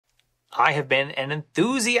I have been an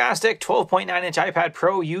enthusiastic 12.9-inch iPad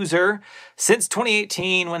Pro user since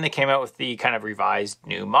 2018 when they came out with the kind of revised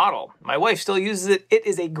new model. My wife still uses it. It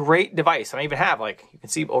is a great device. And I even have, like you can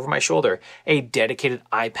see over my shoulder, a dedicated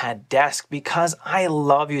iPad desk because I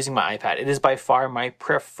love using my iPad. It is by far my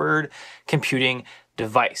preferred computing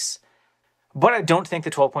device. But I don't think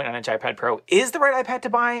the 12.9-inch iPad Pro is the right iPad to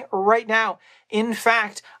buy right now. In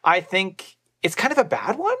fact, I think it's kind of a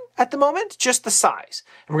bad one at the moment, just the size.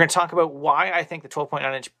 And we're going to talk about why I think the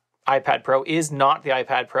 12.9-inch iPad Pro is not the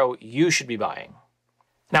iPad Pro you should be buying.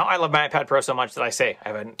 Now, I love my iPad Pro so much that I say I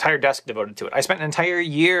have an entire desk devoted to it. I spent an entire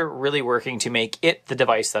year really working to make it the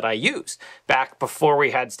device that I use. Back before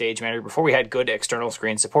we had Stage Manager, before we had good external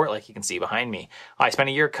screen support like you can see behind me. I spent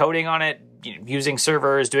a year coding on it, using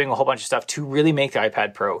servers, doing a whole bunch of stuff to really make the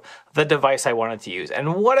iPad Pro the device I wanted to use.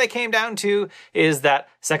 And what I came down to is that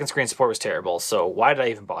second screen support was terrible. So why did I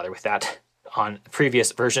even bother with that on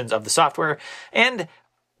previous versions of the software? And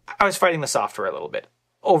I was fighting the software a little bit.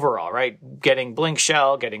 Overall, right? Getting Blink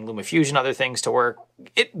Shell, getting LumaFusion, other things to work.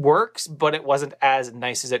 It works, but it wasn't as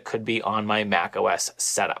nice as it could be on my macOS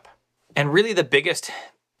setup. And really the biggest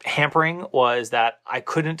hampering was that I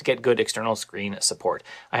couldn't get good external screen support.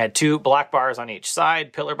 I had two black bars on each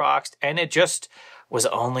side, pillar boxed, and it just was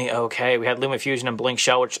only okay. We had LumaFusion and Blink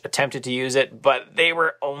Shell, which attempted to use it, but they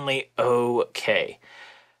were only okay.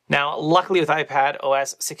 Now, luckily with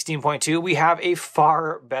iPadOS 16.2, we have a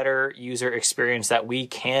far better user experience that we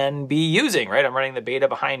can be using, right? I'm running the beta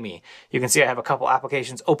behind me. You can see I have a couple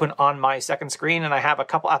applications open on my second screen, and I have a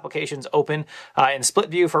couple applications open in split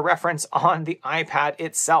view for reference on the iPad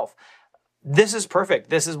itself. This is perfect.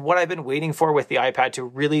 This is what I've been waiting for with the iPad to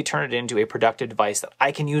really turn it into a productive device that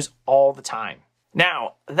I can use all the time.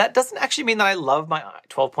 Now, that doesn't actually mean that I love my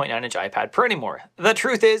 12.9-inch iPad Pro anymore. The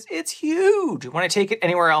truth is, it's huge. When I take it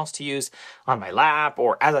anywhere else to use on my lap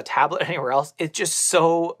or as a tablet anywhere else, it's just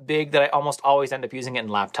so big that I almost always end up using it in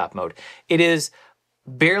laptop mode. It is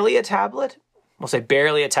barely a tablet. We'll say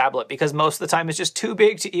barely a tablet because most of the time it's just too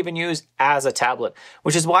big to even use as a tablet,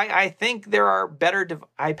 which is why I think there are better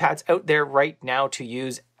iPads out there right now to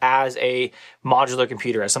use as a modular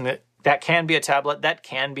computer, as something that can be a tablet, that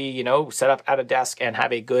can be, you know, set up at a desk and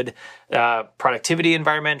have a good productivity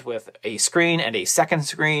environment with a screen and a second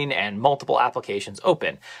screen and multiple applications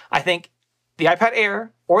open. I think the iPad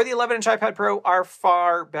Air or the 11-inch iPad Pro are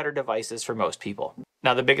far better devices for most people.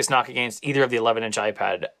 Now, the biggest knock against either of the 11-inch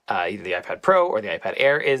iPad, either the iPad Pro or the iPad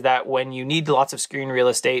Air, is that when you need lots of screen real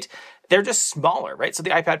estate, they're just smaller, right? So the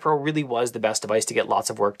iPad Pro really was the best device to get lots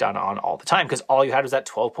of work done on all the time because all you had was that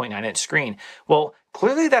 12.9-inch screen. Well,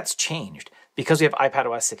 clearly that's changed because we have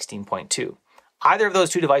iPadOS 16.2. Either of those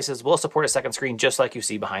two devices will support a second screen just like you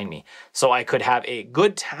see behind me. So I could have a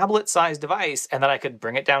good tablet-sized device and then I could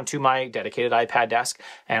bring it down to my dedicated iPad desk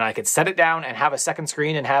and I could set it down and have a second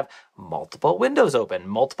screen and have multiple windows open,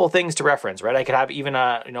 multiple things to reference, right? I could have even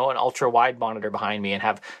an ultra-wide monitor behind me and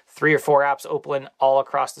have 3 or 4 apps open all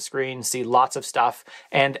across the screen, see lots of stuff,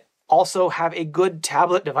 and also have a good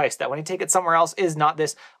tablet device that when I take it somewhere else is not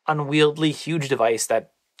this unwieldy, huge device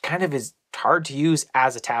that kind of is hard to use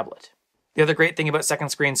as a tablet. The other great thing about second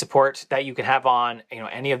screen support that you can have on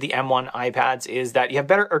any of the M1 iPads is that you have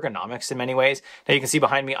better ergonomics in many ways. Now you can see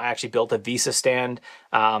behind me I actually built a Visa stand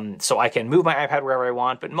so I can move my iPad wherever I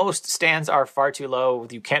want, but most stands are far too low.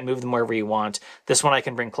 You can't move them wherever you want. This one I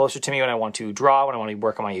can bring closer to me when I want to draw, when I want to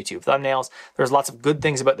work on my YouTube thumbnails. There's lots of good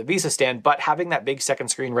things about the Visa stand, but having that big second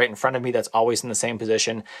screen right in front of me that's always in the same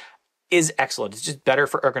position is excellent. It's just better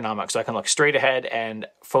for ergonomics, so I can look straight ahead and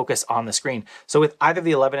focus on the screen. So with either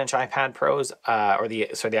the 11-inch iPad Pros or the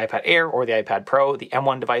iPad Air or the iPad Pro, the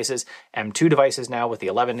M1 devices, M2 devices now with the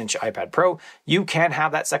 11-inch iPad Pro, you can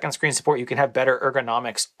have that second screen support. You can have better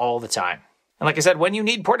ergonomics all the time. And like I said, when you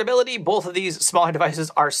need portability, both of these smaller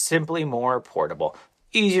devices are simply more portable.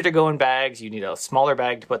 Easier to go in bags. You need a smaller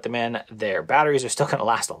bag to put them in. Their batteries are still going to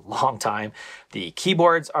last a long time. The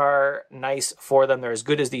keyboards are nice for them. They're as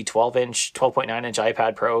good as the 12-inch, 12.9-inch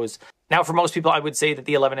iPad Pros. Now, for most people, I would say that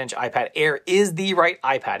the 11-inch iPad Air is the right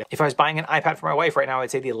iPad. If I was buying an iPad for my wife right now,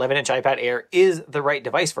 I'd say the 11-inch iPad Air is the right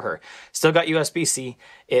device for her. Still got USB-C.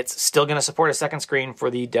 It's still going to support a second screen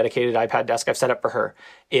for the dedicated iPad desk I've set up for her.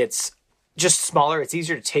 It's just smaller. It's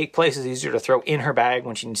easier to take places, easier to throw in her bag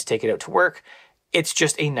when she needs to take it out to work. It's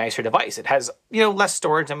just a nicer device. It has, less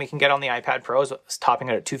storage than we can get on the iPad Pros, topping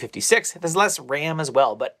it at 256. It has less RAM as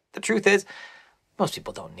well, but the truth is, most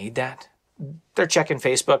people don't need that. They're checking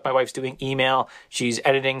Facebook. My wife's doing email. She's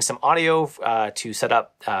editing some audio to set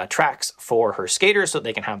up tracks for her skaters so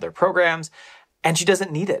they can have their programs, and she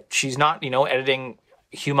doesn't need it. She's not, editing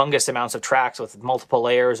humongous amounts of tracks with multiple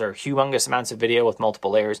layers or humongous amounts of video with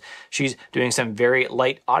multiple layers. She's doing some very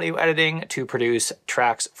light audio editing to produce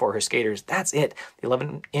tracks for her skaters. That's it. The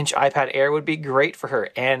 11-inch iPad Air would be great for her,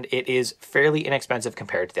 and it is fairly inexpensive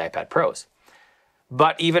compared to the iPad Pros.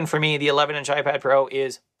 But even for me, the 11-inch iPad Pro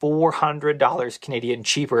is $400 Canadian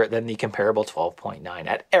cheaper than the comparable 12.9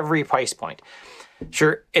 at every price point.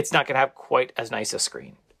 Sure, it's not going to have quite as nice a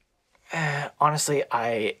screen. Honestly,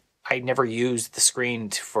 I never used the screen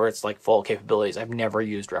for its like full capabilities. I've never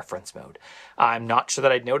used reference mode. I'm not sure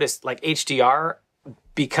that I'd noticed like HDR,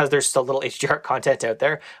 because there's still little HDR content out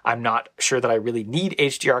there. I'm not sure that I really need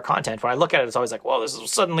HDR content. When I look at it, it's always like, whoa, this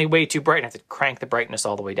is suddenly way too bright. I have to crank the brightness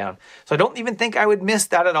all the way down. So I don't even think I would miss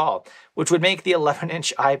that at all, which would make the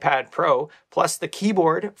 11-inch iPad Pro plus the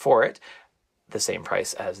keyboard for it the same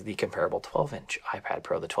price as the comparable 12-inch iPad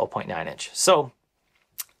Pro, the 12.9-inch. So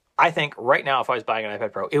I think right now, if I was buying an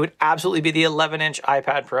iPad Pro, it would absolutely be the 11-inch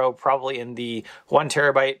iPad Pro, probably in the 1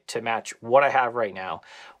 terabyte to match what I have right now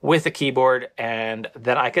with a keyboard. And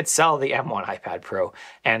then I could sell the M1 iPad Pro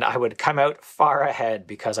and I would come out far ahead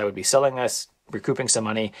because I would be selling this, recouping some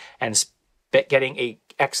money, and getting a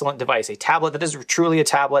excellent device, a tablet that is truly a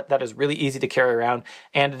tablet that is really easy to carry around,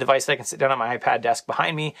 and a device that I can sit down on my iPad desk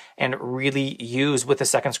behind me and really use with the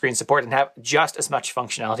second screen support and have just as much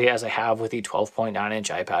functionality as I have with the 12.9-inch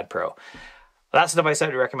iPad Pro. That's the device I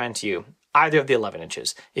would recommend to you, either of the 11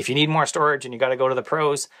 inches. If you need more storage and you got to go to the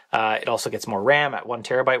Pros, it also gets more RAM at 1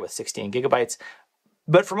 terabyte with 16 gigabytes.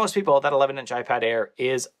 But for most people, that 11-inch iPad Air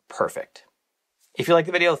is perfect. If you like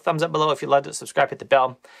the video, thumbs up below. If you loved it, subscribe, hit the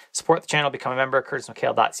bell. Support the channel, become a member,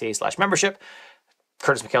 curtismchale.ca/membership,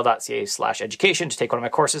 curtismchale.ca/education to take one of my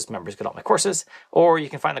courses. Members get all my courses. Or you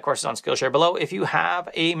can find the courses on SkillShare below if you have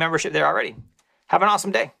a membership there already. Have an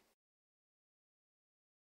awesome day.